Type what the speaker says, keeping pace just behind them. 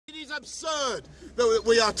absurd that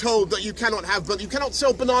we are told that you cannot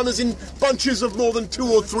sell bananas in bunches of more than 2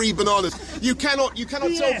 or 3 bananas. You cannot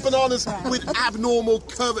sell bananas with abnormal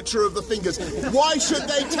curvature of the fingers. Why should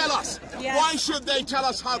they tell us? Yes. Why should they tell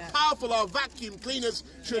us how powerful our vacuum cleaners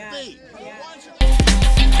should be? Why should they...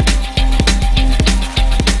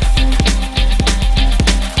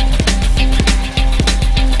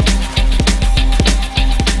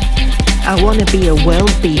 I want to be a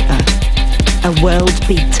world beater, a world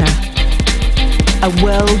beater, a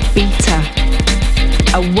world beater,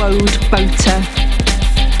 a woad boater,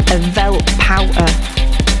 a velt pouter,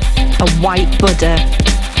 a white Buddha,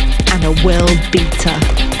 and a world beater.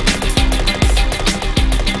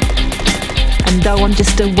 And though I'm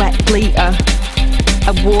just a wet bleater,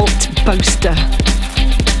 a warped boaster,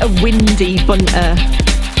 a windy bunter,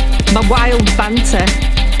 my wild banter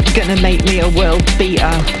gonna make me a world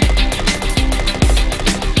beater.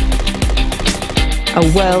 A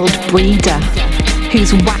world breeder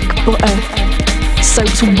who's whack butter,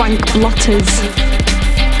 soaked wank blotters,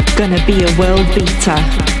 gonna be a world beater,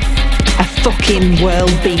 a fucking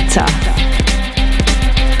world beater.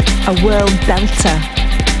 A world belter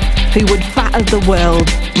who would batter the world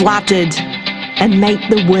bladdered and make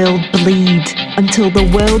the world bleed until the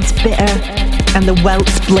world's bitter and the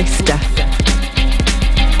welts blister.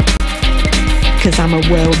 'Cause I'm a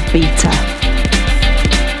world beater.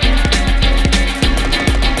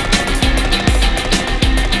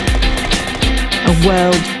 A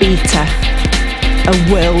world beater,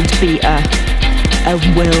 a world beater, a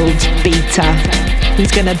world beater.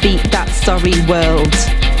 Who's gonna beat that sorry world?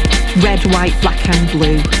 Red, white, black and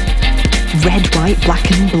blue. Red, white,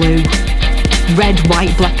 black and blue. Red,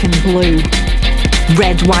 white, black and blue.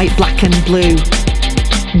 Red, white, black and blue.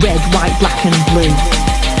 Red, white, black and blue.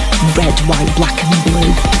 Red, white, black and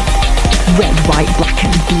blue. Red, white, black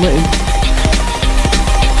and blue.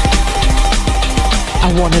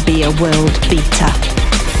 I wanna be a world beater.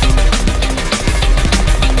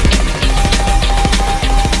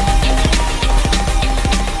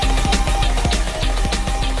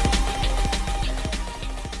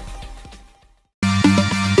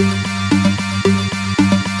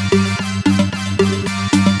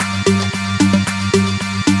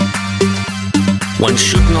 One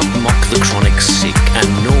should not mock the chronic sick,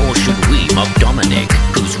 and nor should we mock Dominic,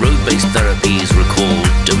 whose road-based therapies recall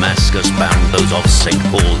Damascus-bound those of St.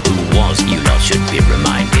 Paul, who was, you lot should be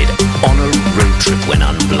reminded, on a road trip when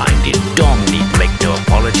unblinded. Dom need make no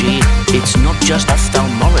apology, it's not just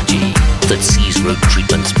ophthalmology that sees road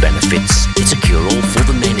treatment's benefits, it's a cure-all for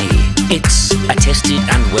the many. It's a tested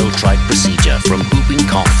and well-tried procedure, from whooping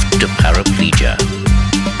cough to paraplegia.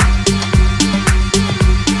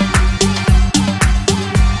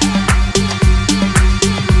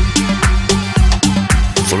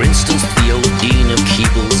 For instance, the old Dean of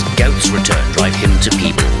Keeble's gout's return, drive him to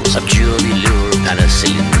Peebles. Abjure the lure of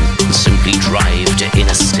penicillin, simply drive to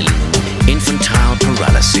Innisilin. Infantile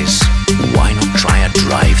paralysis, why not try a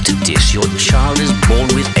drive to Dis? Your child is born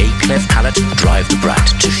with a cleft palate, drive the brat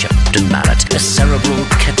to Shepton Mallet. A cerebral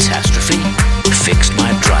catastrophe, fixed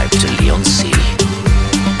my drive to Leon C.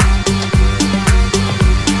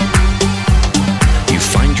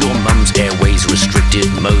 Find your mum's airways restricted,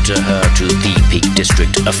 motor her to the Peak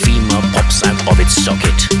District. A femur pops out of its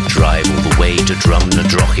socket, drive all the way to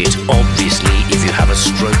Drumnadrochit. Obviously, if you have a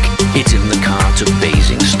stroke, it's in the car to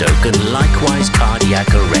Basingstoke. And likewise,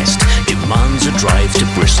 cardiac arrest demands a drive to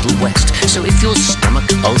Bristol West. So if your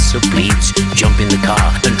stomach ulcer bleeds, jump in the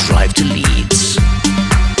car and drive to Leeds.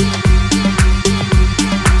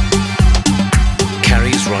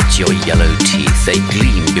 Carries rot your yellow teeth, they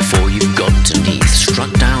gleam before you've got to Neath.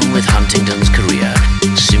 Struck down with Huntington's career,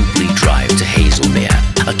 simply drive to Hazelmere.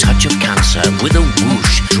 A touch of cancer with a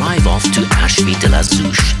whoosh, drive off to Ashby de la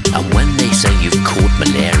Zouche. And when they say you've caught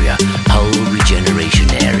malaria, Hull regeneration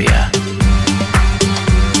area.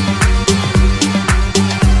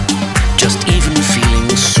 Just even feeling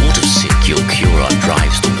sort of sick, your cure-on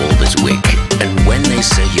drives to Walberswick. And when they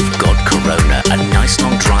say you've got corona, a nice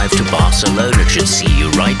long drive to Barcelona should see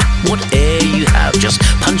you right. What air you have, just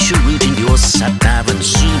punch a route into your sat-nav, and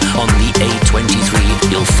soon on the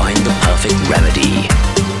A23 you'll find the perfect remedy.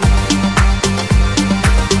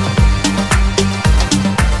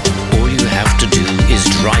 All you have to do is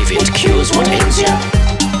drive it, cures what ails you,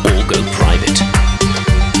 or go private.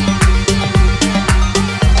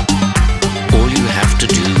 All you have to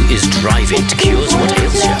do is drive it, cures what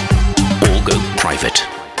ails you, or go private.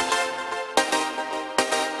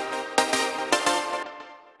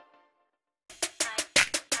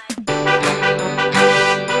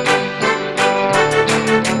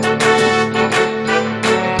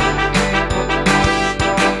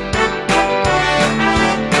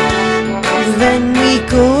 Then we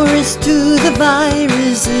chorused to the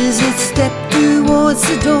virus as it stepped towards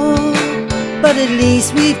the door. But at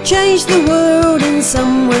least we've changed the world and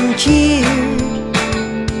someone cheered.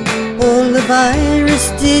 All the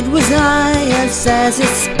virus did was eye us as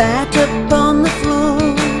it spat up on the floor.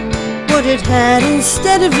 What it had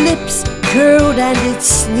instead of lips curled and it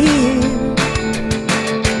sneered.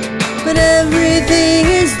 But everything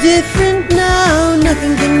is different now,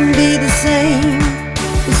 nothing can be the same.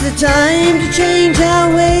 It's the time to change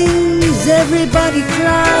our ways, everybody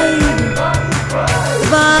cried. The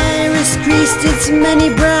virus creased its many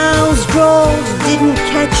brows, drawled, didn't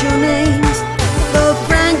catch your names. Though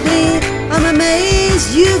frankly, I'm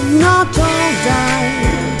amazed you've not all died.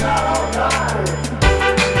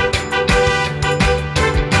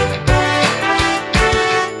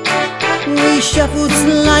 We shuffled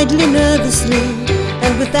slightly nervously,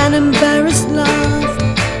 and with an embarrassed laugh,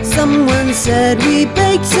 someone said we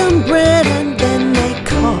baked some bread, and then they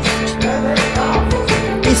coughed.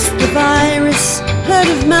 It's the virus, heard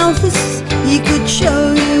of Malthus, he could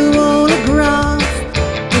show you all a graph.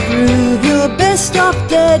 To prove you're best off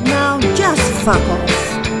dead now, just fuck off.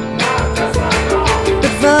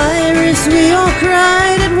 The virus, we all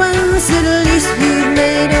cried at once, at least you've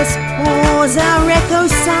made us pause. Our echo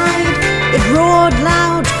sighed, it roared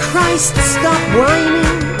loud, Christ, stop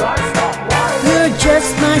whining. You're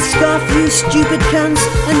just my scoff, you stupid cunts,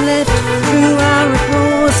 and left through our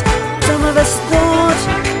applause. Some of us thought,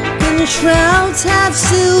 can the shrouds have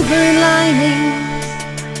silver linings?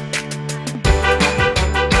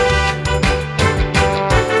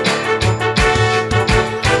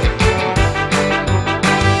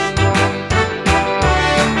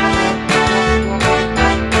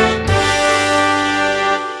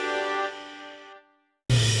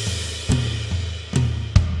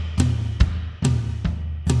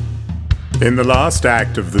 In the last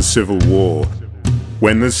act of the Civil War,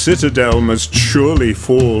 when the Citadel must surely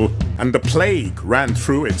fall and the plague ran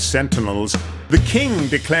through its sentinels, the king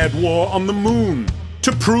declared war on the moon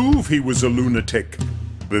to prove he was a lunatic.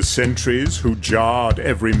 The sentries who jarred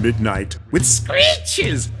every midnight with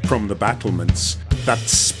screeches from the battlements that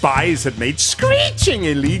spies had made screeching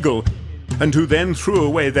illegal, and who then threw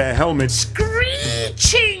away their helmets.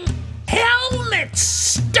 Screeching helmets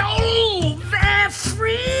stole their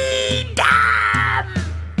freedom!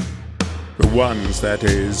 The ones, that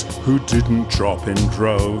is, who didn't drop in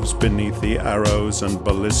droves beneath the arrows and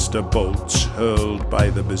ballista bolts hurled by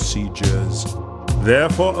the besiegers,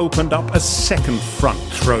 therefore opened up a second front,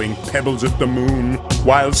 throwing pebbles at the moon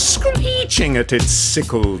while screeching at its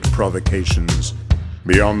sickled provocations.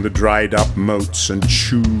 Beyond the dried-up moats and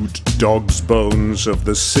chewed dog's bones of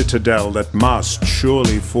the citadel that must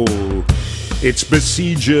surely fall, its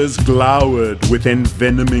besiegers glowered with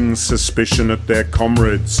envenoming suspicion at their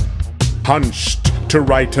comrades, hunched to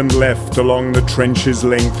right and left along the trench's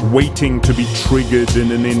length, waiting to be triggered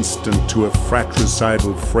in an instant to a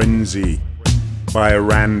fratricidal frenzy by a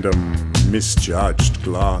random, misjudged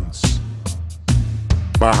glance.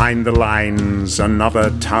 Behind the lines,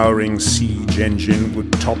 another towering siege engine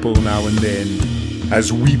would topple now and then,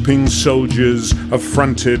 as weeping soldiers,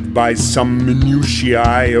 affronted by some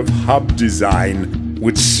minutiae of hub design,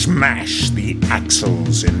 would smash the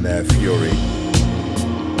axles in their fury.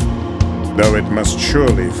 Though it must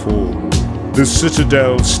surely fall, the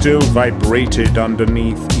citadel still vibrated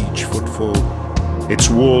underneath each footfall, its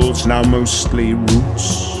walls now mostly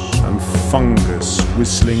roots and fungus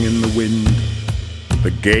whistling in the wind,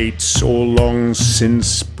 the gates all long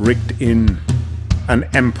since bricked in, an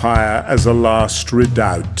empire as a last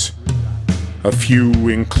redoubt, a few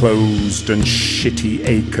enclosed and shitty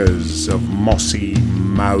acres of mossy,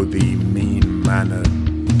 mouthy,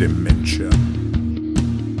 mean-mannered dementia.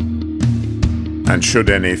 And should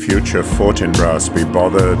any future Fortinbras be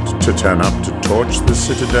bothered to turn up to torch the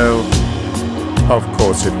citadel, of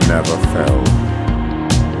course it never fell.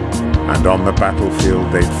 And on the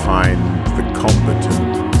battlefield they'd find the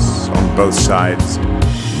combatants on both sides,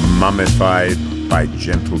 mummified by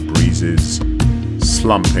gentle breezes,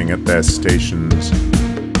 slumping at their stations,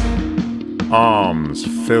 arms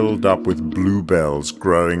filled up with bluebells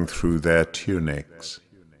growing through their tunics.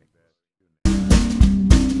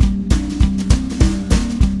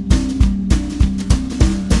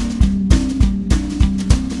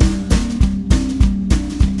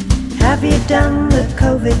 Have you done the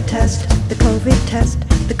COVID test? The COVID test,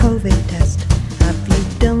 the COVID test. Have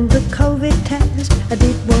you done the COVID test? I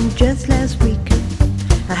did one just last week.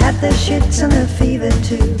 I had the shits and the fever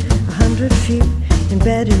too. 100 few in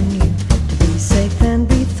bed who knew to be safe and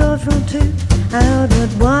be thoughtful too. I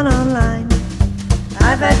ordered one online.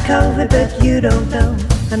 I've had COVID but you don't know.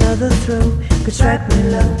 Another throw could strike me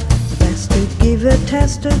low. Best to give a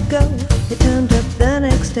test a go. It turned up the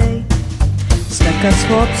next day. Stuck a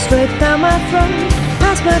swab straight down my throat.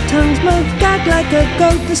 Past my tongue's mouth, gagged like a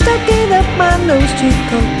goat. And stuck it up my nose too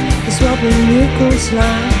cold. The swab with mucal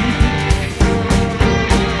slime.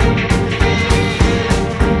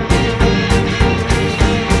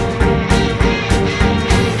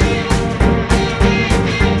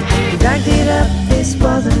 This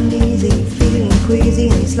wasn't easy, feeling queasy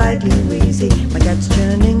and slightly wheezy. My gut's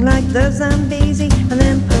churning like the Zambezi, and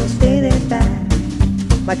then posted it back.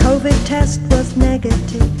 My COVID test was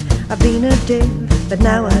negative. I've been a div, but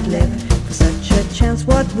now I'd live for such a chance.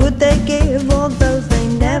 What would they give all those they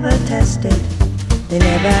never tested? They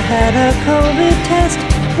never had a COVID test.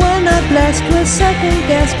 When I blessed was second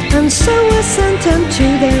guessed, and so was sent them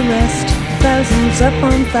to their rest. Thousands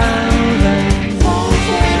upon thousands.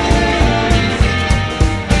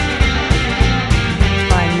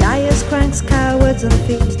 Cranks, cowards and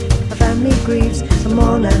thieves, a family grieves, a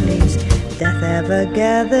mourner leaves. Death ever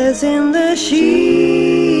gathers in the sheaves.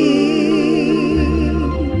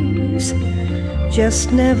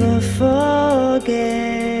 Just never forget.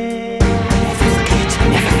 Never forget,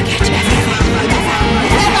 never forget, never forget,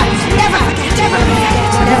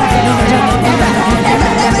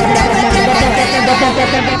 never forget,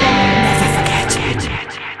 never forget.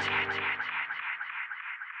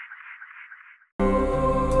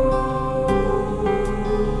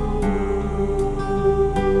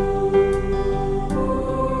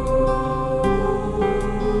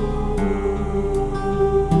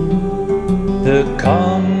 The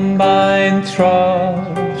combine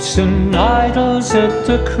throbs and idles at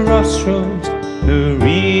the crossroads. The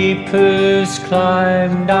reapers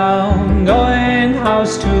climb down, going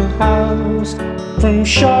house to house. From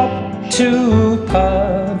shop to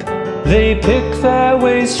pub, they pick their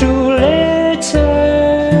ways through litter,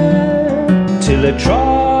 till they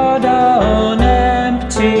trod down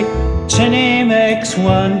empty. Jenny makes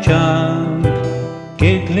one jump,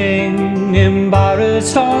 giggling,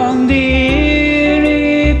 embarrassed on the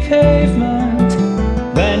eerie pavement,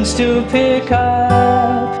 bends to pick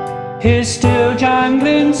up his still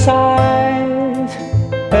jangling scythe,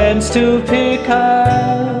 bends to pick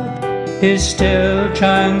up his still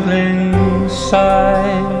jangling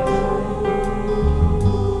scythe.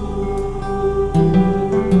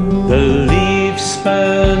 The leaves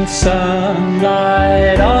burn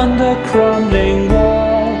sunlight on the crumbling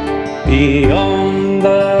wall, beyond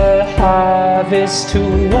the harvest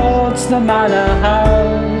towards the manor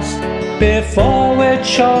house, before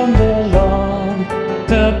which on the lawn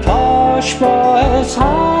the posh boys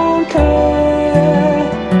hunker.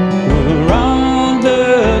 Around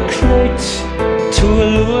the crate to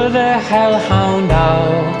lure the hellhound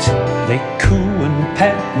out, they coo and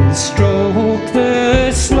pet and stroke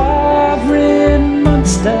the slobbering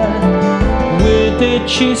monster with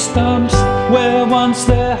itchy stumps where once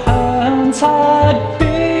their hands had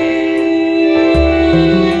been,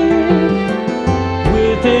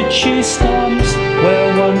 with itchy stumps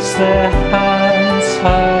where once their hands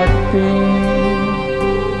had been.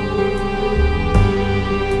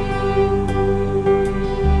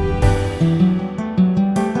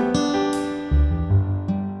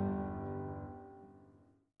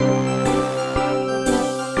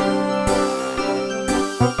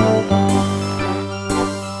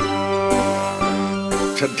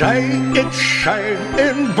 Today it's Shane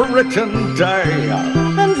in Britain Day,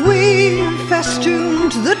 and we've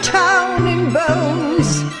festooned the town in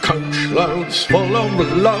bones. Coachloads full of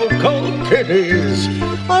local kiddies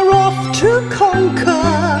are off to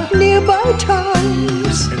conquer nearby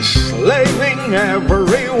towns, enslaving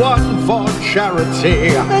everyone for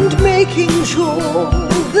charity, and making sure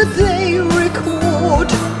that they record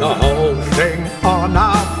the whole thing on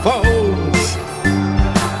our phones,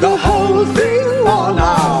 the whole thing on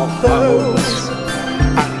our phones.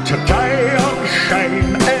 And today on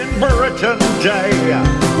Shane in Britain Day,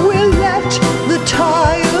 we'll let the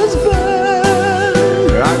tires burn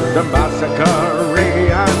at the massacre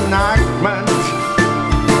reenactment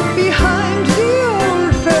behind the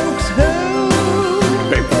old folks' home,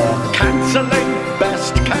 before cancelling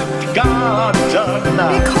Best Kept Garden,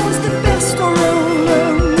 because the best are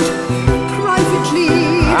owned privately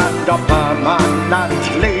and are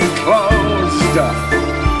permanently closed,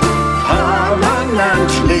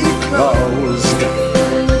 permanently closed.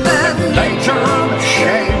 And later on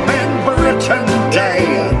Shame in Britain Day,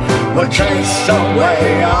 we'll chase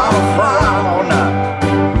away our frown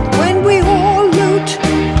when we all loot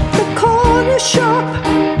the corner shop.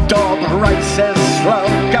 Dog racist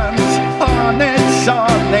slogans on its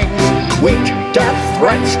awnings, tweet death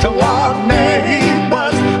threats to our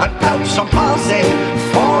neighbours and out some passing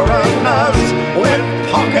foreigners with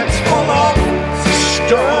pockets full of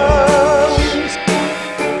stones.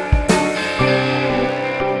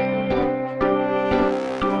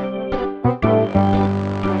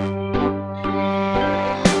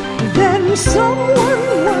 Then someone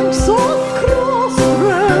walks across the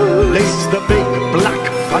road. It's the big black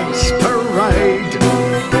face parade.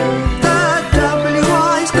 The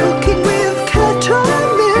W.I.'s cooking with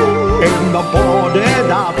ketamine In the boarded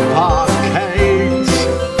up arcades.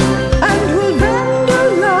 and will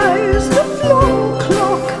vandalise the flung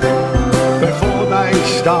clock Before they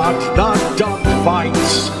start the dog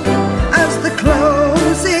fights as the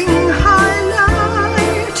closing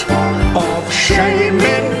highlight. of Shame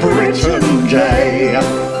in Britain Day.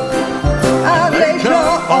 And later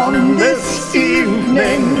on this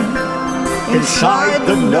evening, Inside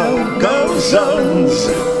the no-go zones,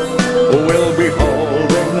 we'll be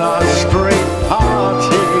holding a street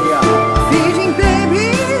party. feeding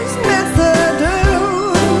babies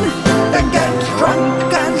methadone, Then get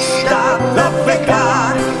drunk and stab the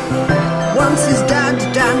vicar. once his dad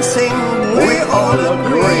dancing, We all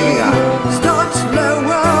agree. starts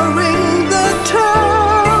lowering the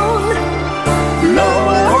tone.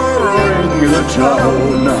 Lowering the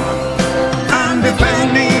tone. And if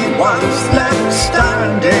anyone's left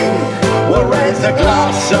standing, we'll raise a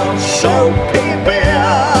glass of soapy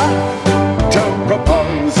beer to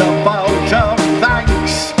propose a vote of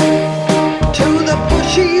thanks To the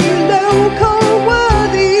pushy local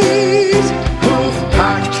worthies, who've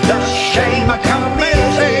packed the shame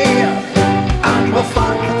committee, and we'll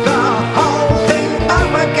fuck the whole thing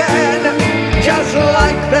up again, just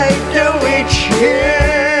like they do each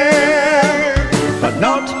year. But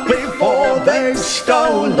not before they've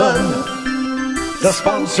stolen the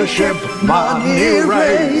sponsorship money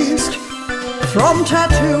raised from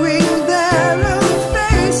tattooing their own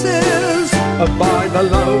faces by the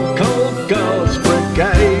local girls'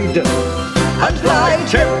 brigade, and fly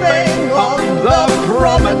tipping on the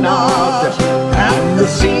promenade, and the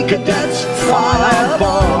sea cadets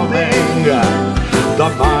firebombing the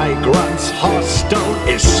migrants' hostel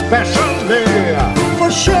especially.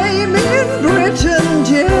 for shame in Britain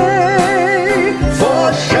Day.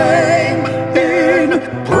 For shame in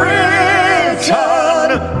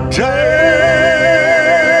Britain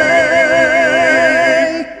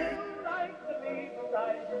Day. Like to be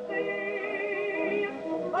beside the sea.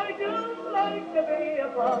 I do like to be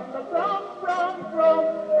above the from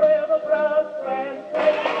where the brass bands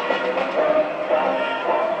play.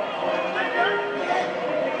 I just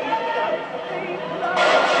get to be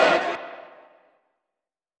beside the sea.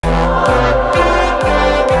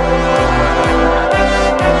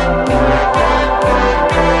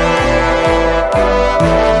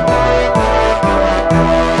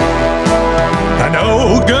 An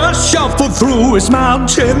ogre shuffled through his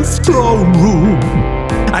mountain's throne room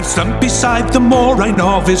and slumped beside the mooring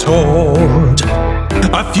of his hoard.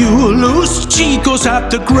 A few loose chicos at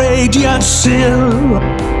the gradient sill.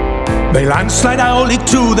 They landslide howly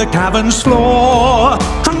to the cavern's floor.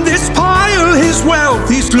 From this pile his wealth,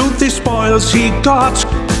 his loot, his spoils he got.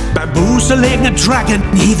 Bamboozling a dragon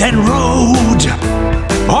he then rode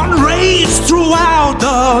on raids throughout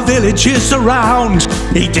the villages around.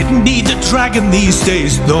 He didn't need a dragon these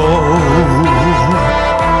days though.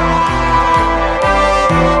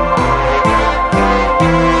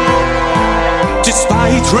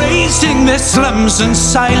 Despite raising their slums and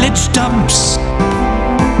silage dumps,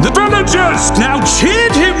 the villagers now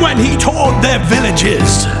cheered him when he toured their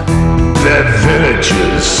villages. Their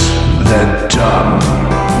villages, they're dumb.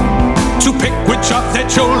 To pick which of their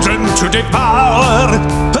children to devour,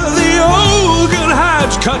 the ogre had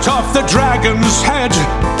cut off the dragon's head,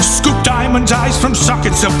 scooped diamond eyes from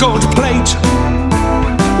sockets of gold plate,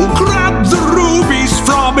 grabbed the rubies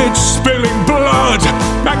from its spilling blood,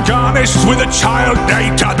 and garnished with a child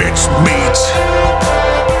ate of its meat.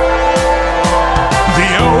 The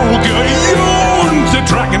ogre yawned, the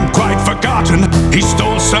dragon quite forgotten. He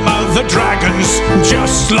stole some other dragons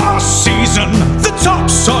just last season. The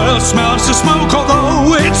topsoil smells of smoke,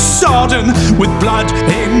 although it's sodden, with blood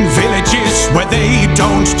in villages where they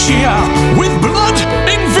don't cheer. With blood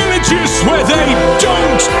in villages where they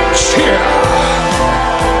don't cheer.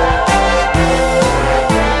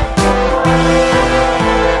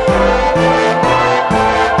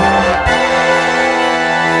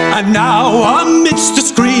 And now, amidst a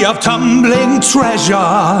scree of tumbling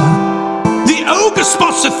treasure, the ogre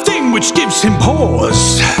spots a thing which gives him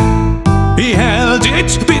pause. He held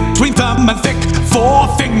it between thumb and thick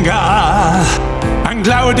forefinger, and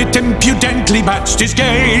glowered it impudently, matched his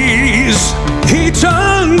gaze. He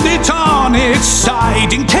turned it on its side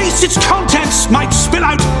hide in case its contents might spill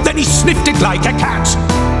out. Then he sniffed it like a cat.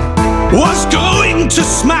 Was going to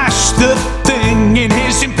smash the thing in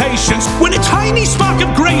his impatience when a tiny spark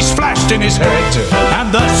of grace flashed in his head.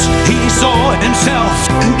 And thus he saw himself,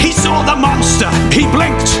 he saw the monster. He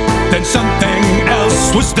blinked, then something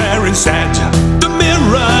else was there instead. The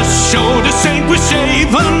mirror showed a saint with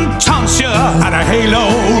shaven tonsure and a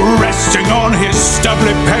halo resting on his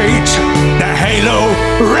stubbly pate. The halo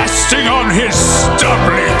resting on his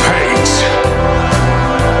stubbly pate.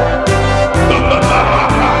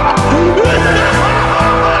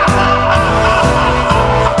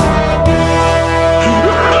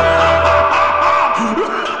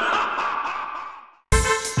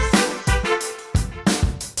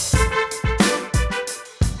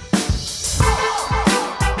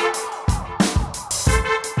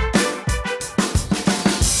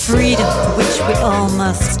 Freedom for which we all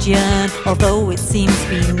must yearn, although it seems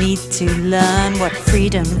we need to learn what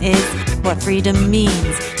freedom is, what freedom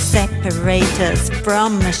means. Separate us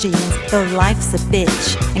from machines, though life's a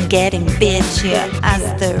bitch and getting bitchier as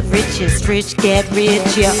the richest rich get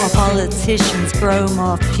richer. Our politicians grow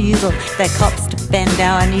more feudal, their cops to bend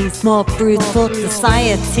our knees more brutal.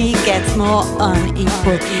 Society gets more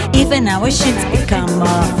unequal, even our shits become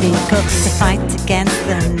more fecal. To fight against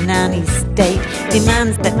the nanny state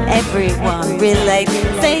demands that everyone relate.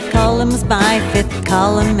 Say columns by fifth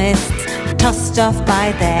columnists, tossed off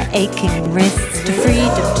by their aching wrists. To freedom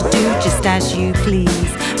to do just as you please,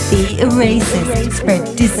 be a racist,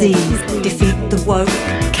 spread disease, defeat the woke,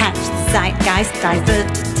 catch the zeitgeist, divert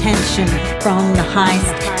attention from the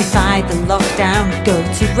heist, defy the lockdown, go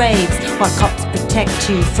to raves while cops protect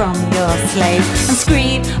you from your slaves, and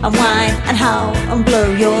scream and whine and howl and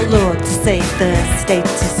blow your lord to save the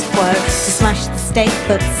status quo, to smash the state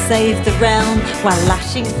but save the realm while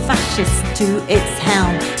lashing fascists to its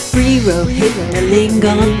helm. Free Rohit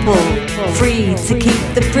on ball, free to keep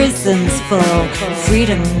the prisons full,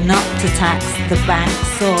 freedom not to tax the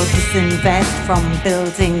banks or disinvest from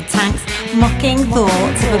building tanks, mocking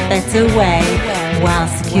thoughts of a better way while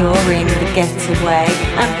securing the getaway,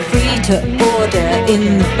 and free to order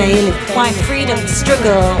in the bailiff. Why freedom to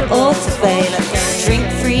struggle or to fail it? Drink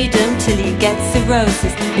freedom till you get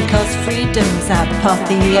cirrhosis, because freedom's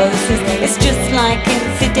apotheosis. It's just like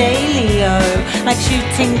Infidelio, like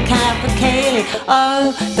shooting Cavalcale.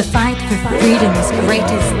 Oh, the fight for freedom's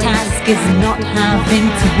greatest task is not having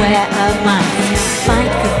to wear a mask.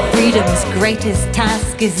 Fight for freedom's greatest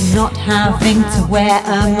task is not having to wear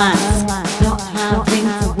a mask. Not having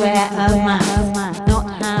to wear a mask. Not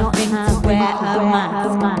having to wear a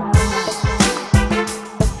mask.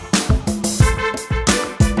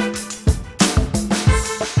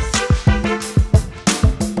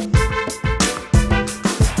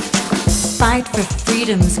 Fight for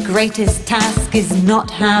freedom's greatest task is not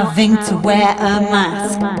having to wear a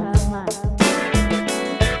mask.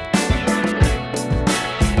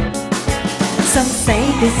 Some say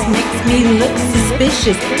this makes me look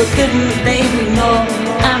suspicious, but couldn't they be more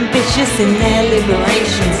ambitious in their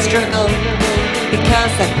liberation struggle?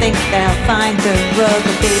 Because I think they'll find the rug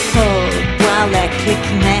a bit pulled while they're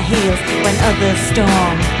clicking their heels when others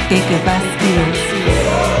storm bigger Bastilles.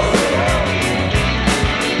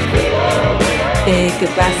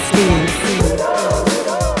 Bigger Bastilles.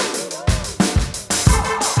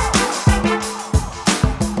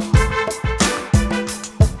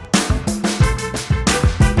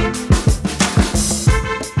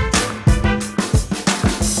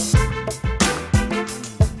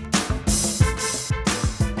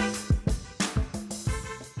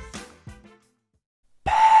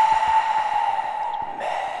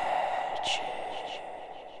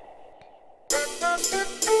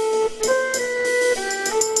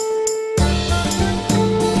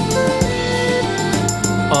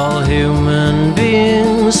 All human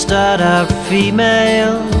beings start out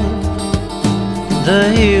female.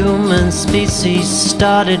 The human species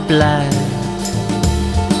started black.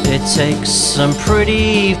 It takes some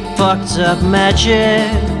pretty fucked up magic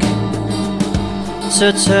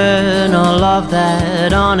to turn all of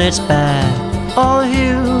that on its back. All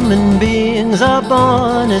human beings are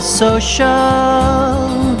born as social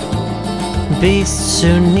beasts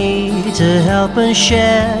who need to help and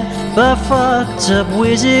share. But fucked up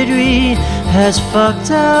wizardry has fucked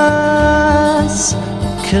us,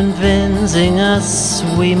 convincing us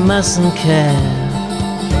we mustn't care.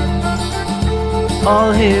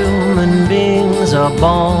 All human beings are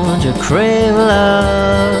born to crave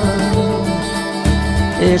love.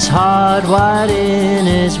 It's hardwired in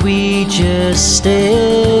as we just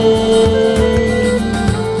stay.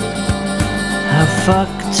 How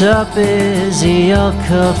fucked up is he all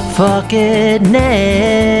fuckedness,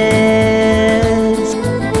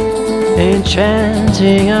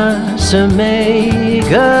 enchanting us to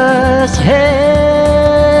make us hate.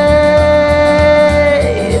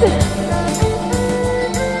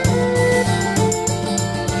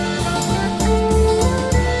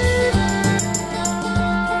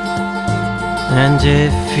 And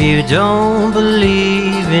if you don't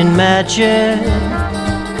believe in magic,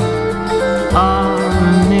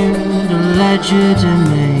 I'm new to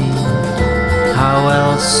legerdemain. How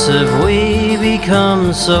else have we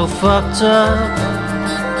become so fucked up?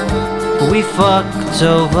 We fucked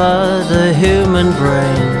over the human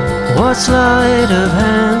brain. What's sleight of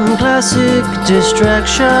hand, classic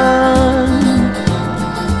distraction?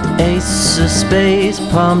 Ace of spades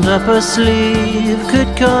palmed up her sleeve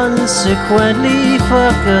could consequently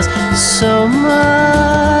fuck us so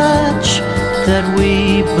much that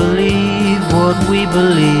we believe what we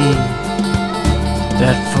believe.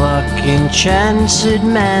 That fucking chanted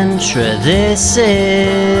mantra this is.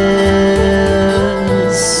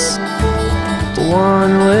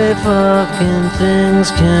 One way fucking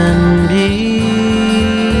things can be.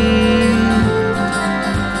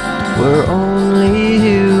 We're only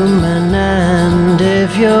human, and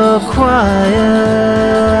if you're quiet,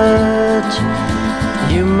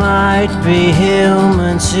 you might be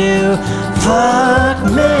human too. Fuck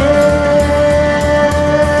me.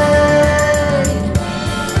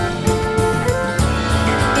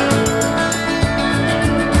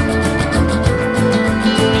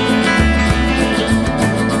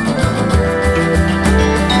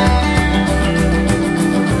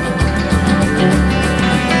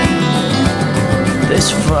 This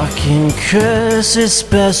fucking curse is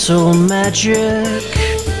special magic.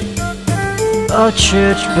 Our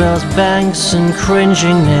church bells, banks and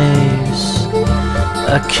cringing knaves,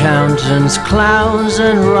 accountants, clowns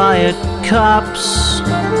and riot cops,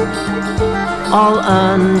 all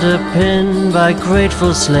underpinned by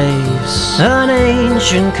grateful slaves. An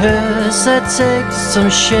ancient curse that takes some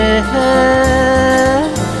shit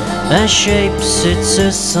and shapes it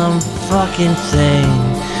to some fucking thing.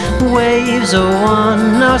 Waves of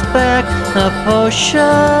one, knocks back a potion.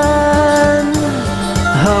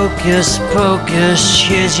 Hocus pocus,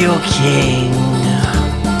 here's your king.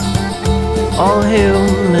 All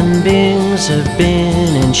human beings have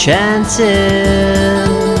been enchanted.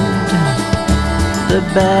 The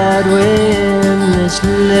bad way in this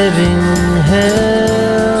living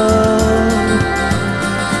hell.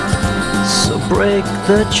 So break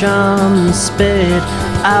the charm and spit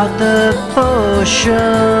out the potion.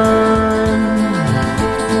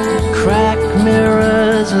 Crack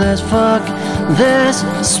mirrors, let's fuck this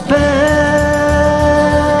spell.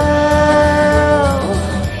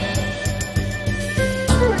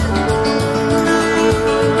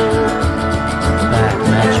 Back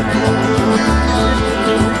magic.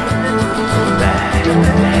 Back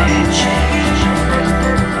magic.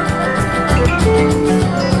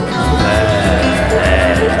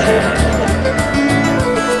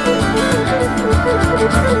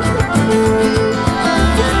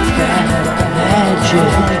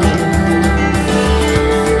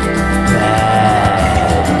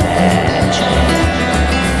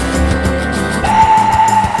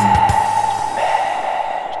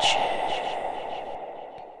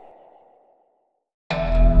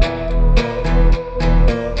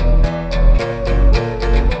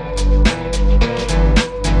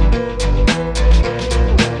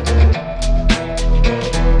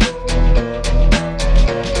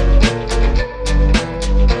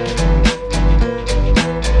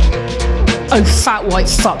 Oh, fat white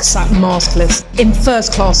fuck sat maskless, in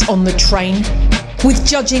first class on the train, with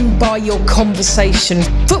judging by your conversation,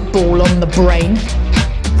 football on the brain,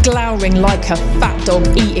 glowering like a fat dog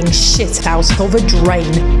eating shit out of a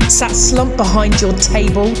drain, sat slumped behind your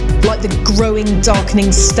table like the growing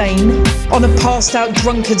darkening stain on a passed out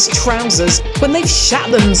drunkard's trousers when they've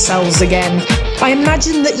shat themselves again. I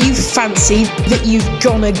imagine that you fancy that you've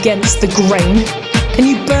gone against the grain, and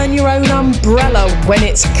you burn your own umbrella when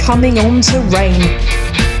it's coming on to rain,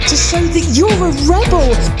 to show that you're a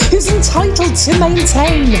rebel who's entitled to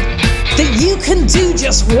maintain that you can do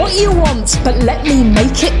just what you want, but let me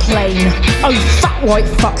make it plain. Oh, fat white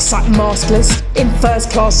fuck sat maskless, in first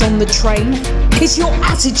class on the train. It's your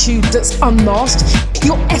attitude that's unmasked,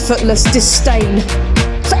 your effortless disdain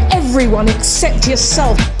for everyone except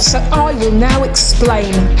yourself, so I will now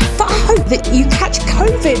explain. But I hope that you catch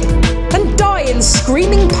COVID and die in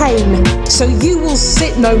screaming pain, so you will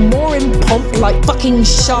sit no more in pomp like fucking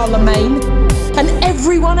Charlemagne. and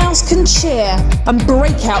everyone else can cheer and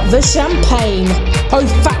break out the champagne. Oh,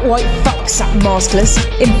 fat white fuck, sat maskless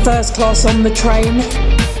in first class on the train.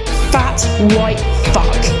 Fat white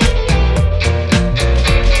fuck.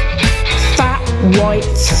 Fat white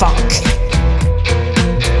fuck.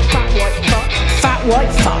 Fat white fuck. Fat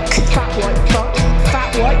white fuck. Fat white fuck.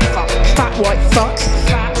 Fat white fuck. Fat white fuck.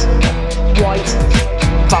 Fat white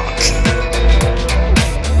fuck.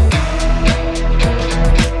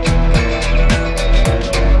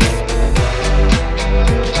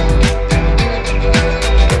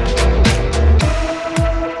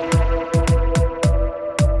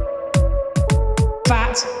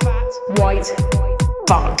 Fat white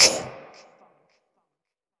fuck.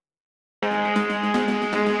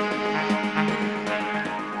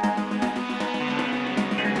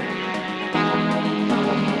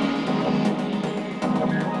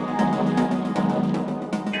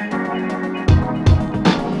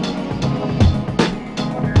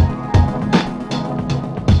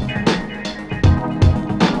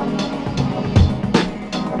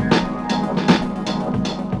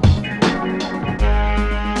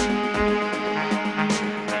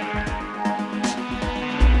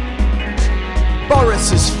 Boris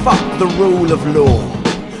has fucked the rule of law,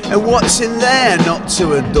 and what's in there not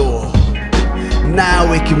to adore?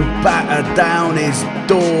 Now we can batter down his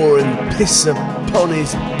door and piss upon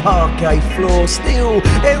his parquet floor. Steal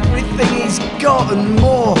everything he's got and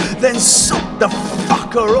more, then sock the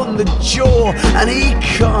fucker on the jaw, and he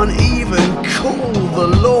can't even call the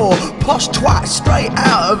law. Posh twat straight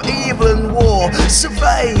out of evil and war.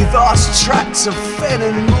 Survey vast tracts of fen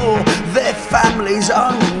and moor, their families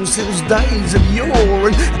own since days of yore,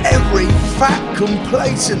 and every fat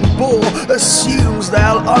complacent bore assumes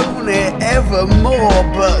they'll own it evermore,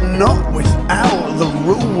 but not without the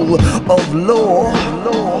rule of law.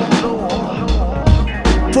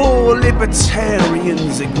 For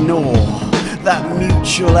libertarians ignore that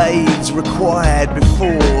mutual aid's required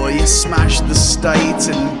before you smash the state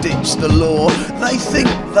and ditch the law. They think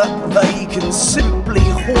that they can simply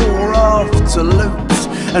whore after loot,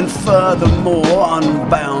 and furthermore,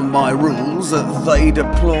 unbound by rules that they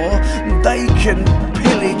deplore, they can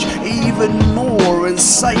pillage even more and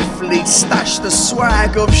safely stash the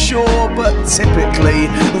swag offshore. But typically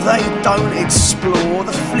they don't explore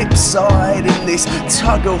the flip side in this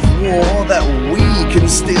tug of war, that we can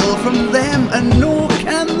steal from them, and nor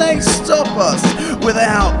can they stop us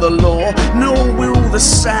without the law. Nor will the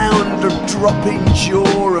sound of dropping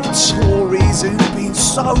jaw of Tories who've been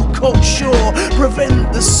so cocksure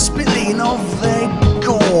prevent the spilling of their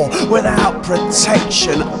gore without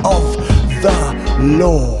protection of the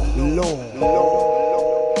law.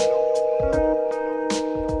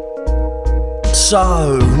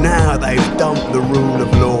 So now they've dumped the rule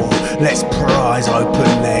of law, let's prise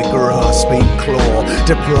open their grasping claw,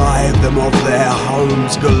 deprive them of their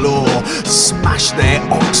homes galore, smash their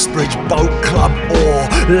Oxbridge boat club oar,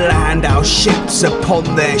 land our ships upon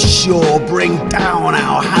their shore, bring down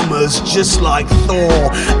our hammers just like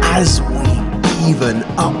Thor as we even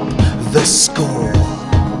up the score.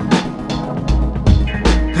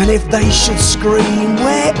 And if they should scream,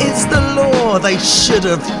 where is the law? They should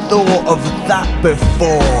have thought of that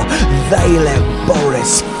before. They let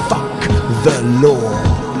Boris fuck the law.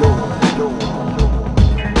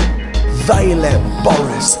 They let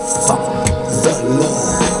Boris fuck the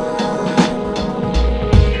law.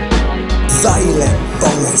 They let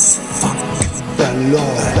Boris fuck the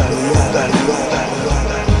law. They let Boris fuck the law.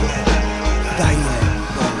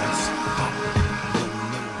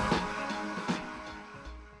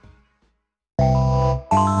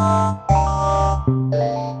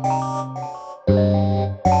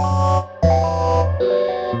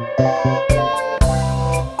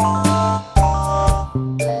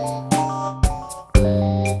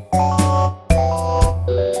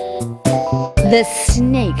 The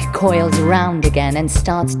snake coils round again and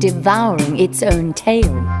starts devouring its own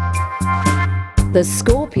tail. The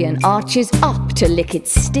scorpion arches up to lick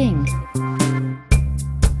its sting.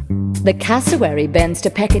 The cassowary bends to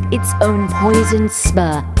peck at its own poisoned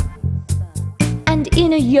spur. And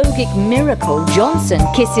in a yogic miracle, Johnson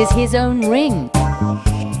kisses his own ring.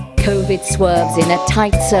 Covid swerves in a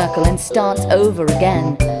tight circle and starts over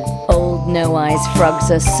again. Old No-Eyes frogs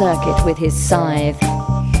a circuit with his scythe.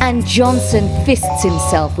 And Johnson fists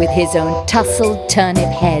himself with his own tousled turnip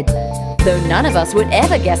head, though none of us would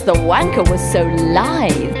ever guess the wanker was so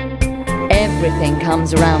lithe. Everything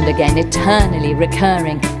comes round again, eternally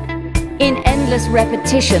recurring, in endless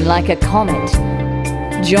repetition like a comet.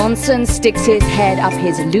 Johnson sticks his head up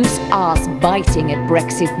his loose arse, biting at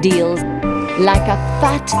Brexit deals, like a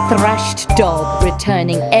fat, thrashed dog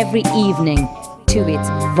returning every evening to its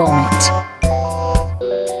vomit.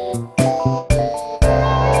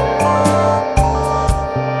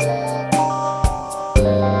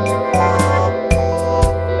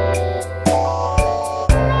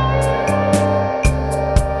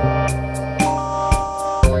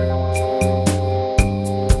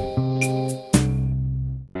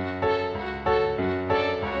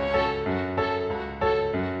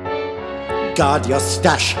 Guard your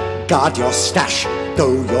stash,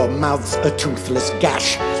 though your mouth's a toothless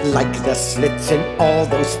gash, like the slits in all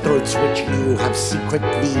those throats which you have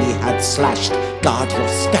secretly had slashed. Guard your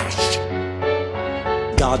stash,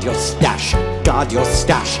 guard your stash, guard your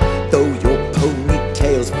stash, though your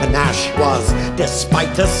ponytail's panache was,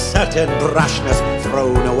 despite a certain brashness,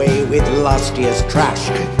 thrown away with last year's trash.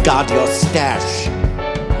 Guard your stash.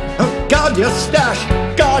 Guard your stash,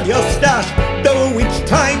 though each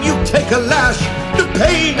time you take a lash, the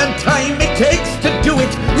pain and time it takes to do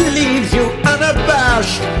it leaves you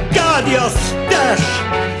unabashed. Guard your stash.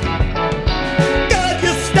 Guard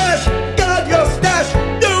your stash,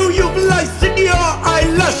 though you've lice in your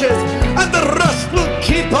eyelashes, and the rust will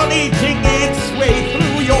keep on eating its way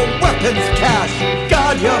through your weapons cache.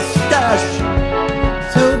 Guard your stash.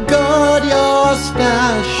 So guard your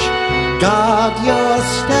stash, guard your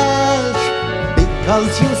stash,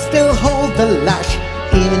 because you still hold the lash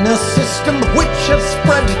in a system which has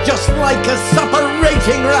spread just like a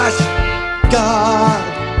suppurating rash. Guard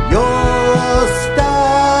your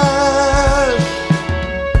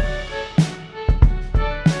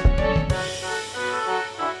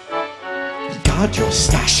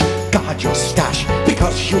stash. Guard your stash,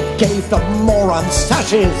 because you gave the morons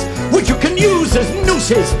sashes, which you can use as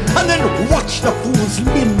nooses, and then watch the fool's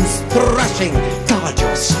limbs thrashing. Guard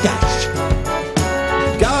your stash.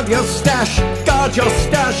 Guard your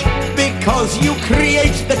stash, because you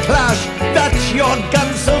create the clash that your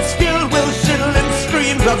gun so still will shill in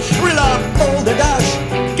streams of shriller balderdash.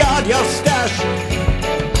 Guard your stash,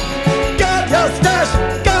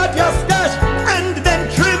 and then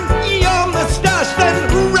trim your mustache, then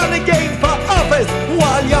run again for office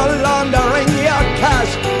while you're laundering your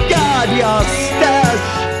cash. Guard your stash,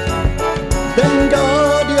 then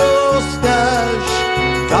guard your stash,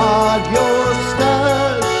 guard your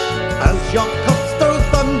stash, as your cups throw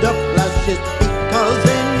thunder flashes, because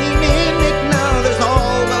any minute now this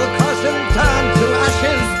all will crush and turn to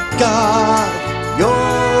ashes. Guard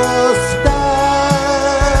your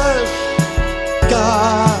stash,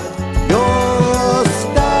 guard your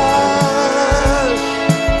stash,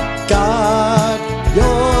 guard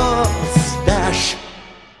your stash.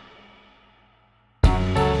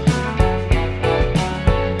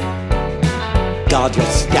 Guard your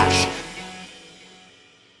stash.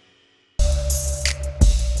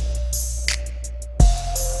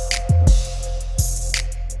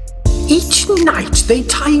 Each night they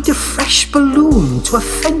tied a fresh balloon to a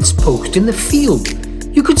fence post in the field.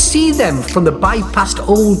 You could see them from the bypassed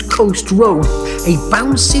old coast road, a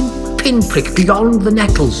bouncing pinprick beyond the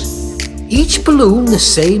nettles. Each balloon the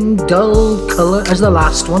same dull colour as the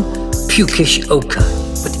last one, pukish ochre,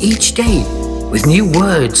 but each day with new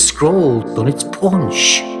words scrawled on its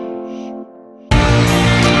paunch.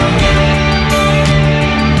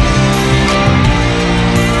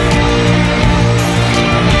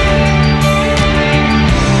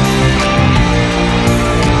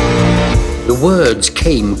 The words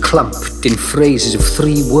came clumped in phrases of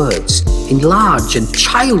 3 words, in large and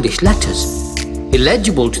childish letters,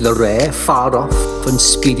 illegible to the rare, far-off and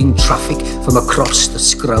speeding traffic from across the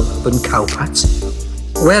scrub and cowpats.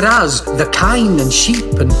 Whereas the kine and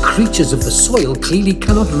sheep and creatures of the soil clearly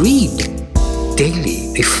cannot read.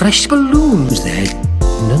 Daily, a fresh balloon's there,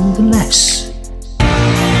 nonetheless.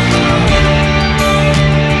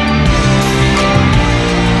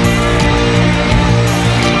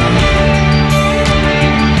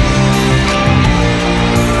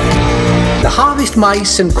 The harvest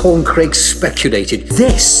mice and corncrakes speculated,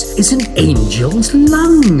 this is an angel's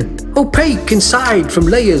lung, opaque inside from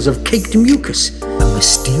layers of caked mucus, a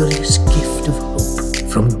mysterious gift of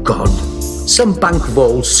hope from God. Some bank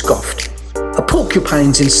voles scoffed. A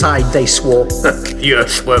porcupine's inside, they swore. The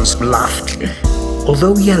earthworms laughed.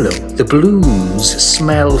 Although yellow, the balloons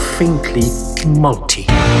smell faintly malty.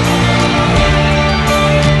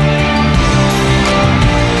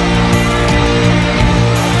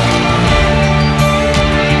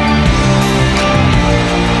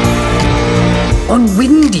 On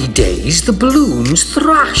windy days, the balloons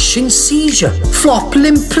thrash in seizure, flop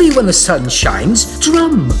limply when the sun shines,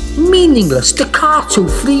 drum meaningless staccato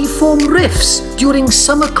free-form riffs during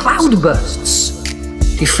summer cloudbursts,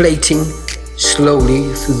 deflating, slowly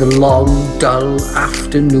through the long, dull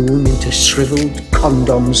afternoon into shriveled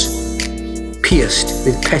condoms, pierced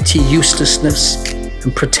with petty uselessness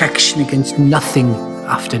and protection against nothing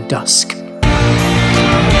after dusk.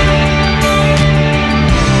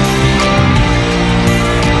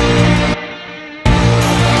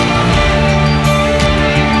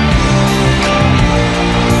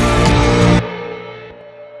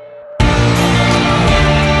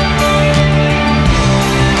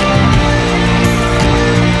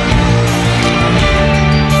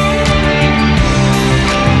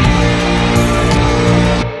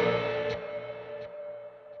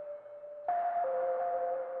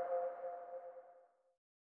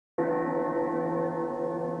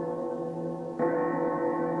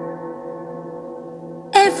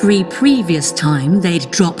 Every previous time they'd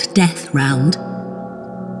dropped death round,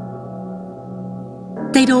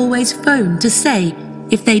 they'd always phone to say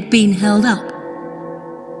if they'd been held up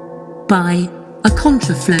by a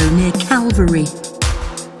contraflow near Calvary,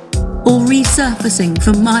 or resurfacing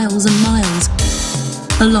for miles and miles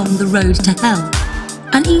along the road to hell.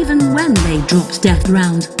 And even when they dropped death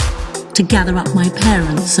round to gather up my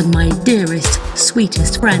parents and my dearest,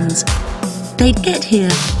 sweetest friends, they'd get here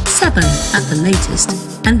 7 at the latest,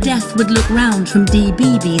 and Death would look round from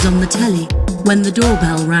DBBs on the telly when the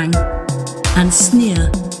doorbell rang, and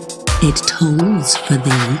sneer, "It tolls for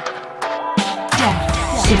thee."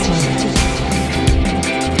 Deathsitting.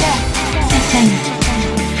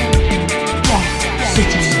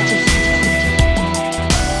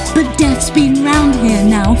 But Death's been round here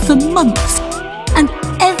now for months, and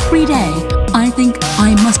every day I think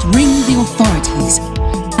I must ring the authorities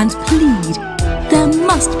and plead there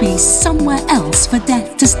must be somewhere else for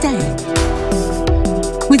Death to stay.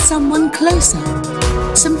 With someone closer,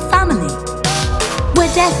 some family, where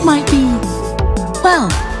Death might be, well,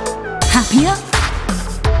 happier?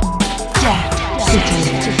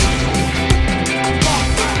 Deathsitting.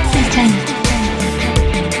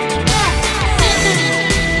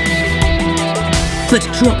 But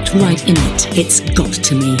dropped right in it, it's got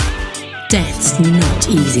to me. Death's not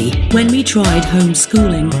easy. When we tried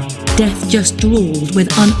homeschooling, Death just drawled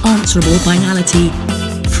with unanswerable finality,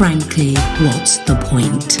 "Frankly, what's the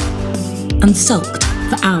point?" and sulked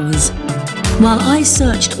for hours, while I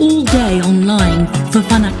searched all day online for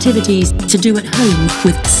fun activities to do at home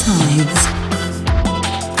with scythes.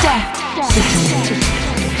 Deathsitting.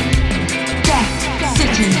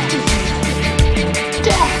 Deathsitting.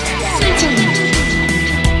 Deathsitting.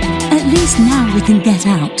 At least now we can get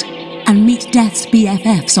out and meet Death's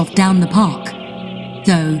BFFs off down the park.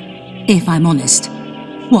 Though, if I'm honest,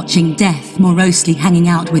 watching Death morosely hanging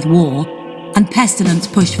out with war and pestilence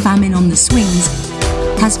push famine on the swings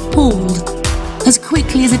has palled as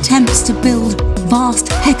quickly as attempts to build vast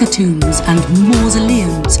hecatombs and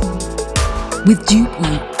mausoleums with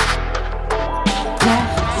Duplo.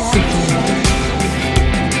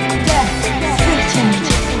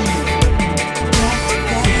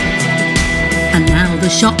 And now the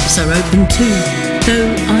shops are open too,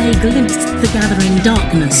 though I glimpsed the gathering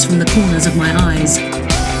darkness from the corners of my eyes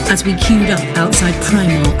as we queued up outside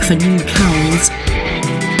Primark for new cowls.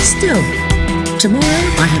 Still, tomorrow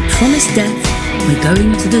I had promised Death we're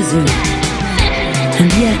going to the zoo.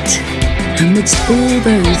 And yet, amidst all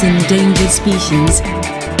those endangered species,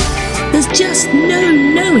 there's just no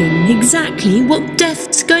knowing exactly what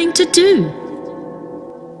Death's going to do.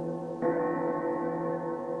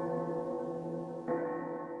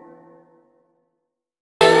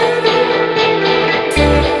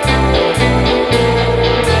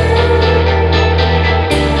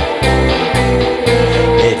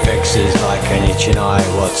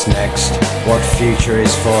 What's next? What future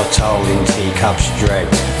is foretold in teacups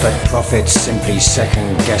dregged? But prophets simply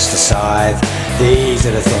second guess the scythe. These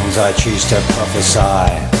are the things I choose to prophesy.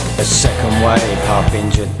 A second wave half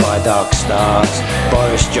injured by dark stars.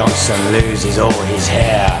 Boris Johnson loses all his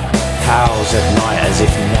hair. Howls at night as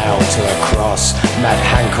if nailed to a cross. Matt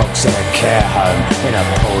Hancock's in a care home in a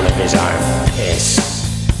pool of his own piss.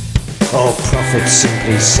 All prophets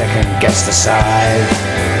simply second guess the scythe.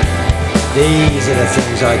 These are the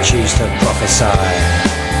things I choose to prophesy.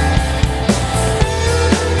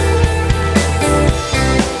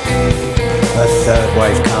 A third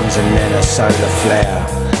wave comes and then a solar flare.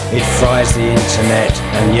 It fries the internet,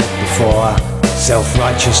 and yet before,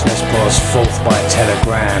 self-righteousness pours forth by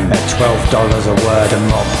telegram. At $12 a word a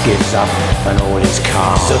mob gives up and all is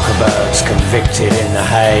calm. Zuckerberg's convicted in The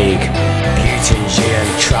Hague. Buttigieg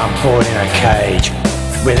and Trump all in a cage.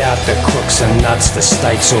 Without the crooks and nuts, the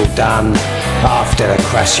state's all done. After the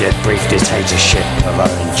crash, yet brief dictatorship of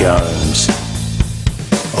Owen Jones.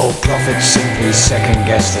 All prophets simply second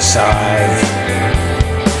guess the scythe.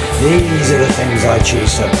 These are the things I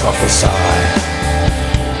choose to prophesy.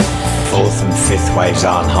 Fourth and fifth waves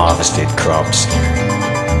aren't harvested crops.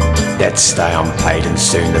 Debts stay unpaid and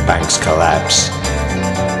soon the banks collapse.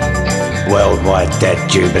 Worldwide debt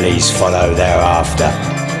jubilees follow thereafter,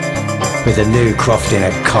 with a new Crofton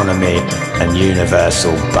economy and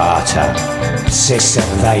universal barter. 6th,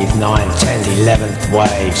 7th, 8th, 9th, 10th, 11th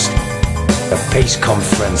waves. A peace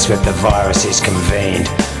conference with the virus is convened.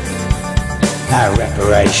 Our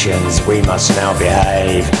reparations, we must now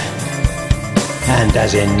behave. And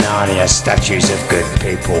as in Narnia, statues of good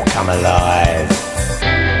people come alive.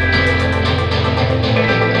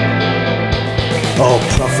 All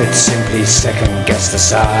prophets simply second guess the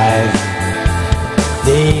scythe.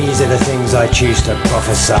 These are the things I choose to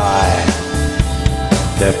prophesy.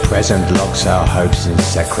 The present locks our hopes in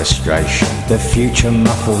sequestration. The future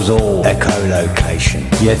muffles all echolocation.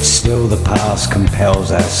 Yet still the past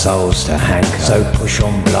compels our souls to hanker. So push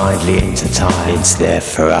on blindly into time. It's there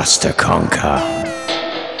for us to conquer.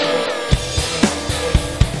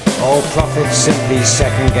 All prophets simply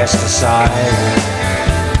second guess the scythe.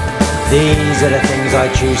 These are the things I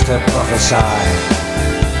choose to prophesy.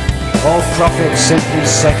 All prophets simply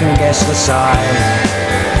second guess the scythe.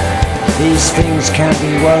 These things can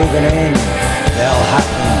be woven in, they'll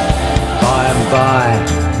happen by and by.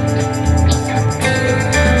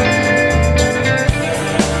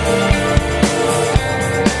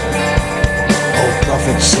 All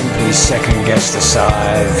prophets simply second guess the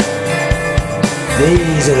scythe.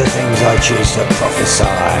 These are the things I choose to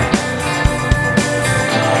prophesy.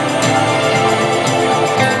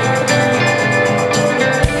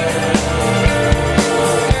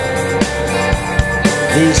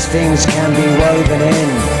 These things can be woven in,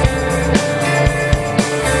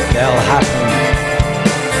 they'll happen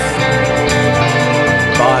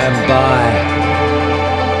by and by.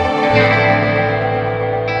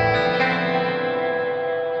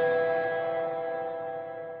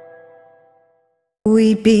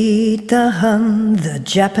 We beat the Hun, the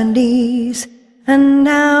Japanese, and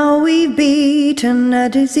now we've beaten a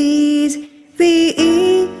disease.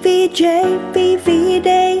 V-E, V-J,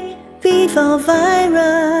 V-V-Day, V for virus.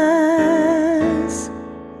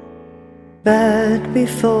 But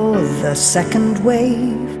before the second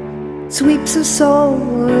wave sweeps us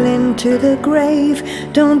all into the grave,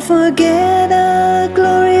 don't forget a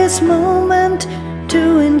glorious moment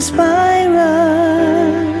to inspire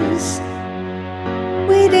us.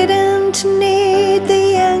 We didn't need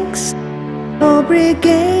the Yanks or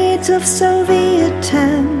brigades of Soviet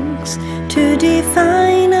tanks to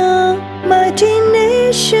define our mighty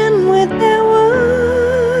nation with their work.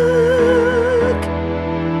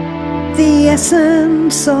 The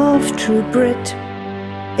essence of true Brit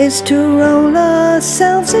is to roll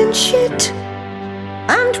ourselves in shit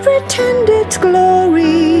and pretend it's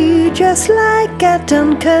glory, just like at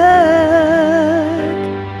Dunkirk.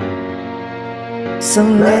 So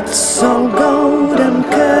let's all go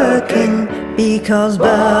Dunkirking, because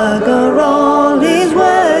bugger all is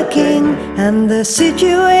working, and the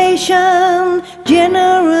situation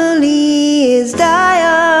generally is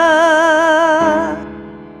dire.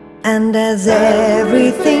 And as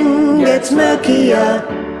everything gets murkier,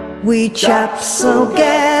 we chaps all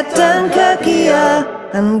get Dunkirkier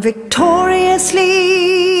and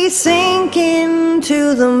victoriously sink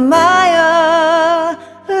into the mire.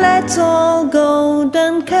 Let's all go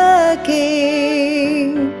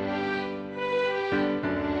Dunkirking.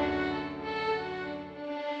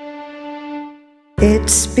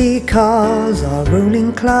 It's because our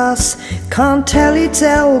ruling class can't tell its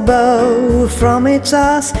elbow from its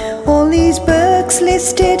ass. All these Burkes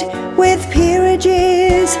listed with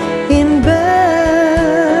peerages in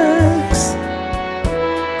Burkes,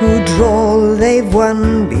 who drawl they've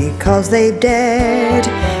won because they've dared,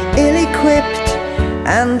 ill-equipped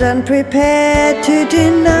and unprepared to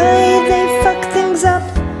deny they fuck things up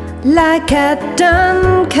like at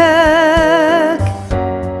Dunkirk.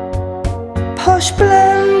 Posh,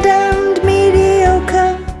 bland and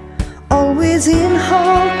mediocre, always in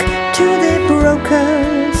hock to their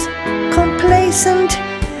brokers, complacent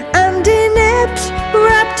and inept,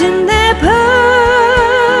 wrapped in their perks.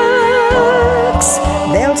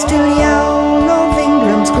 They'll still yowl of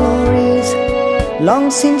England's glories,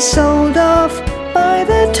 long since sold off by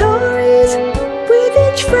the Tories, with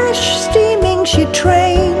each fresh steaming shit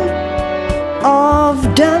train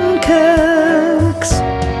of Dunkirks.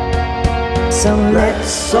 So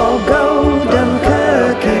let's all go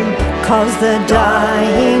Dunkirking, 'cause the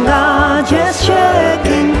dying are just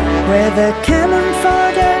shirking, whether cannon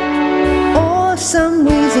fodder or some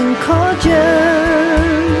wheezing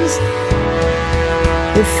codgers.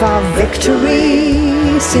 If our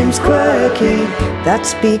victory seems quirky,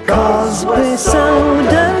 that's because we're so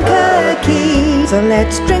Dunkirky. So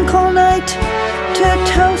let's drink all night to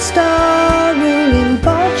toast our ruling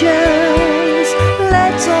bodgers.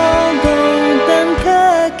 Let's all go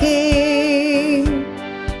Dunkirky.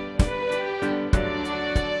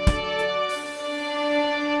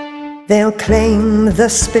 They'll claim the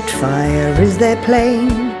Spitfire is their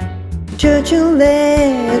plane, Churchill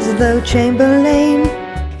theirs, though Chamberlain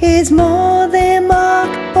is more their mark,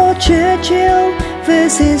 or Churchill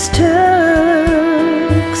versus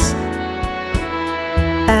Turks.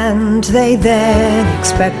 And they then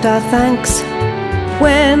expect our thanks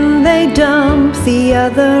when they dump the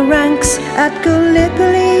other ranks at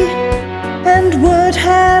Gallipoli and would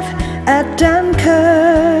have at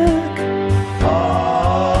Dunkirk.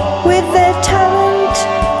 With their talent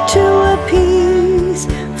to appease,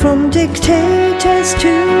 from dictators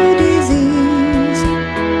to disease,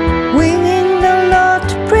 winging the lot,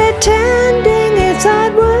 pretending it's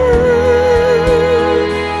hard work,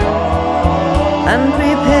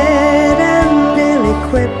 unprepared and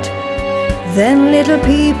ill-equipped. Then little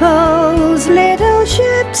people's little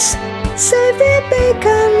ships save their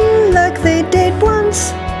bacon like they did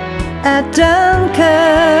once at Dunkirk.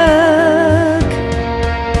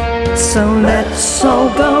 So let's all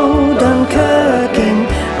go Dunkirking,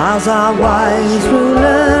 as our wise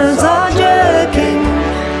rulers are jerking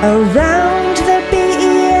around the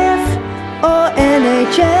BEF or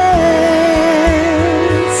NHS.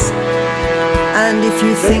 And if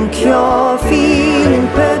you think you're feeling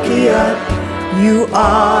perkier, you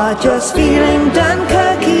are just feeling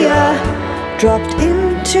Dunkirkier, dropped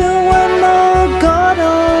into one more God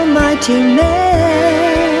Almighty mess.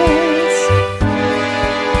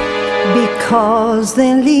 Because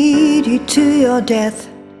they lead you to your death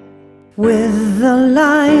with the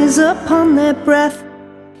lies upon their breath.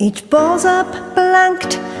 Each ball's up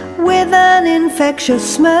blanked with an infectious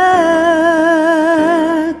smirk.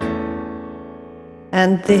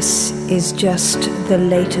 And this is just the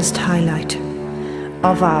latest highlight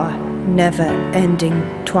of our never-ending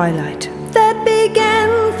twilight that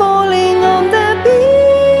began falling on the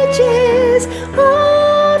beaches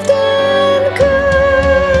of Dunkirk.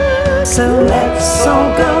 So let's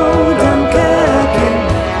all go Dunkirking,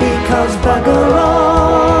 because bugger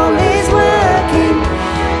all is working,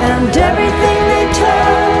 and everything they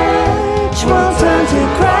touch will turn to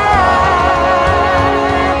crap.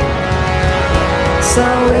 So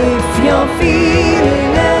if you're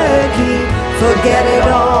feeling irky, forget it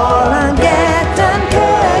all and get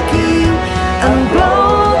Dunkirky, and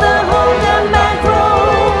blow the whole damn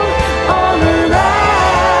bankroll on the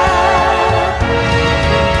lap.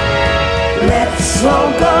 Let's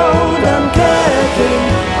all go Dunkirking,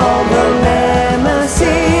 although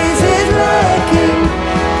Nemesis is lurking,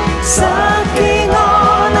 sucking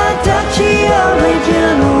on a Dutchy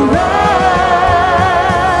original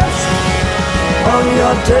rust. On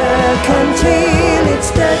your dirk until it's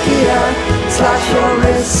dirkier, slash your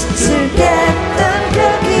wrists to get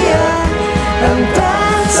Dunkirkier, and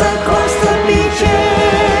dance across the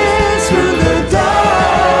beaches through the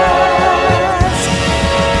dusk.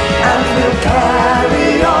 And we'll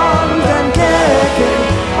carry on Dunkirking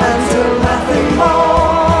until nothing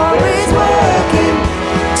more is working.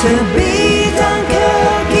 To be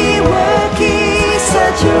Dunkirky, worky,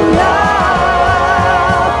 such a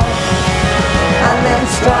love. And then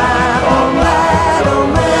strap on that old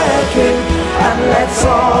merkin, and let's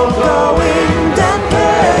all go in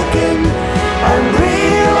Dunkirking, and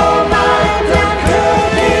reel all night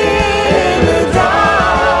Dunkirky in the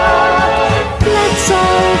dark. Let's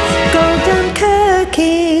all go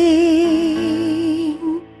Dunkirking.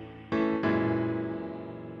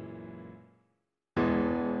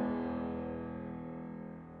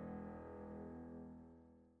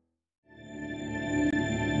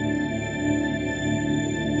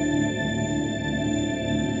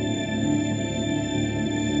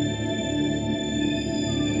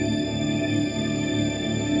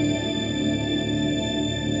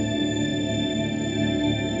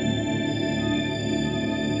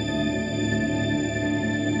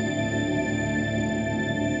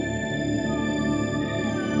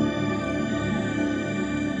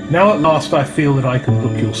 Now at last I feel that I can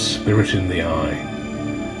look your spirit in the eye.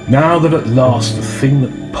 Now that at last the thing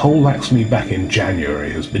that poleaxed me back in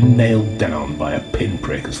January has been nailed down by a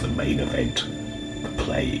pinprick as the main event. The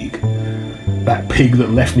plague. That pig that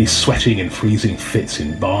left me sweating in freezing fits,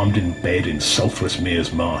 embalmed in bed in sulphurous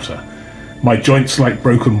Mere's martyr. My joints like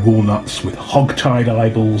broken walnuts, with hog-tied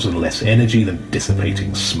eyeballs and less energy than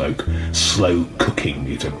dissipating smoke. Slow cooking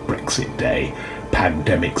me to Brexit Day.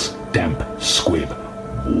 Pandemic's damp squib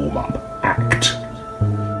warm-up act.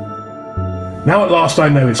 Now at last I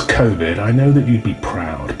know it's Covid, I know that you'd be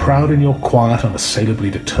proud. Proud in your quiet, unassailably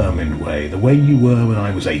determined way. The way you were when I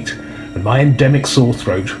was 8. And my endemic sore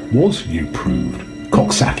throat was, you proved,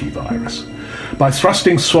 Coxsackie virus. By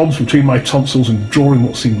thrusting swabs between my tonsils and drawing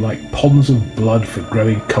what seemed like ponds of blood for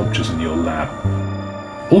growing cultures in your lab.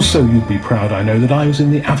 Also you'd be proud, I know, that I was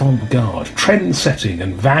in the avant-garde, trend-setting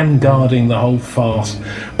and vanguarding the whole farce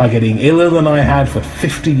by getting iller than I had for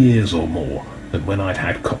 50 years or more than when I'd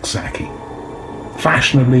had Coxsackie.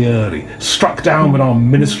 Fashionably early, struck down when our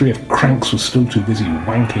ministry of cranks was still too busy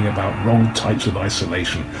wanking about wrong types of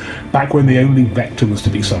isolation, back when the only vector was to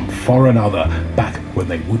be some foreign other, back when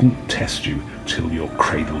they wouldn't test you till you're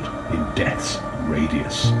cradled in death's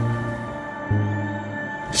radius.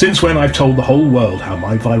 Since when I've told the whole world how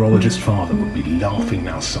my virologist father would be laughing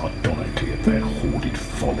now sardonically at their hoarded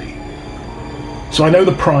folly. So I know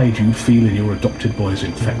the pride you feel in your adopted boy's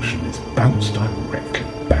infection is bounced directly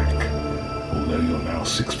back, although you're now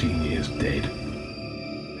 16 years dead.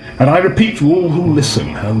 And I repeat to all who listen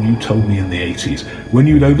how you told me in the 80s, when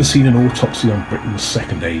you'd overseen an autopsy on Britain's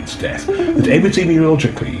second AIDS death, that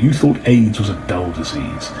epidemiologically you thought AIDS was a dull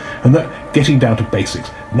disease, and that, getting down to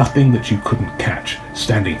basics, nothing that you couldn't catch,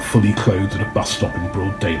 standing fully clothed at a bus stop in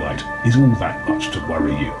broad daylight, is all that much to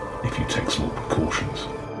worry you, if you take small precautions.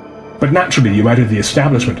 But naturally you added the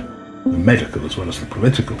establishment, the medical as well as the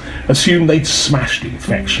political, assumed they'd smashed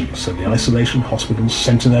infections, so the isolation hospitals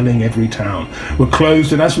sentineling every town were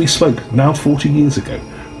closed and, as we spoke, now 40 years ago,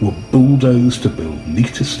 were bulldozed to build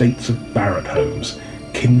neat estates of Barratt homes,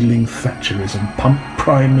 kindling Thatcherism,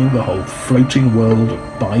 pump-priming the whole floating world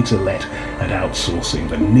of buy-to-let and outsourcing,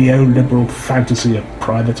 the neoliberal fantasy of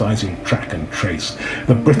privatising track and trace,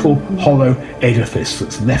 the brittle, hollow edifice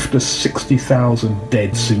that's left us 60,000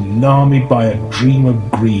 dead, tsunamied by a dream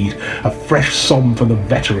of greed, a fresh song for the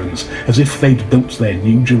veterans, as if they'd built their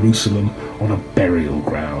New Jerusalem on a burial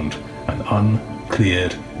ground, an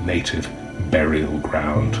uncleared native burial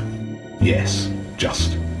ground. Yes,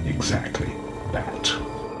 just exactly that.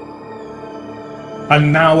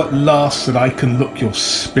 And now at last that I can look your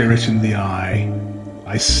spirit in the eye,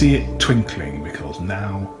 I see it twinkling, because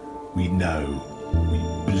now we know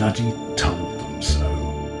we bloody told them so.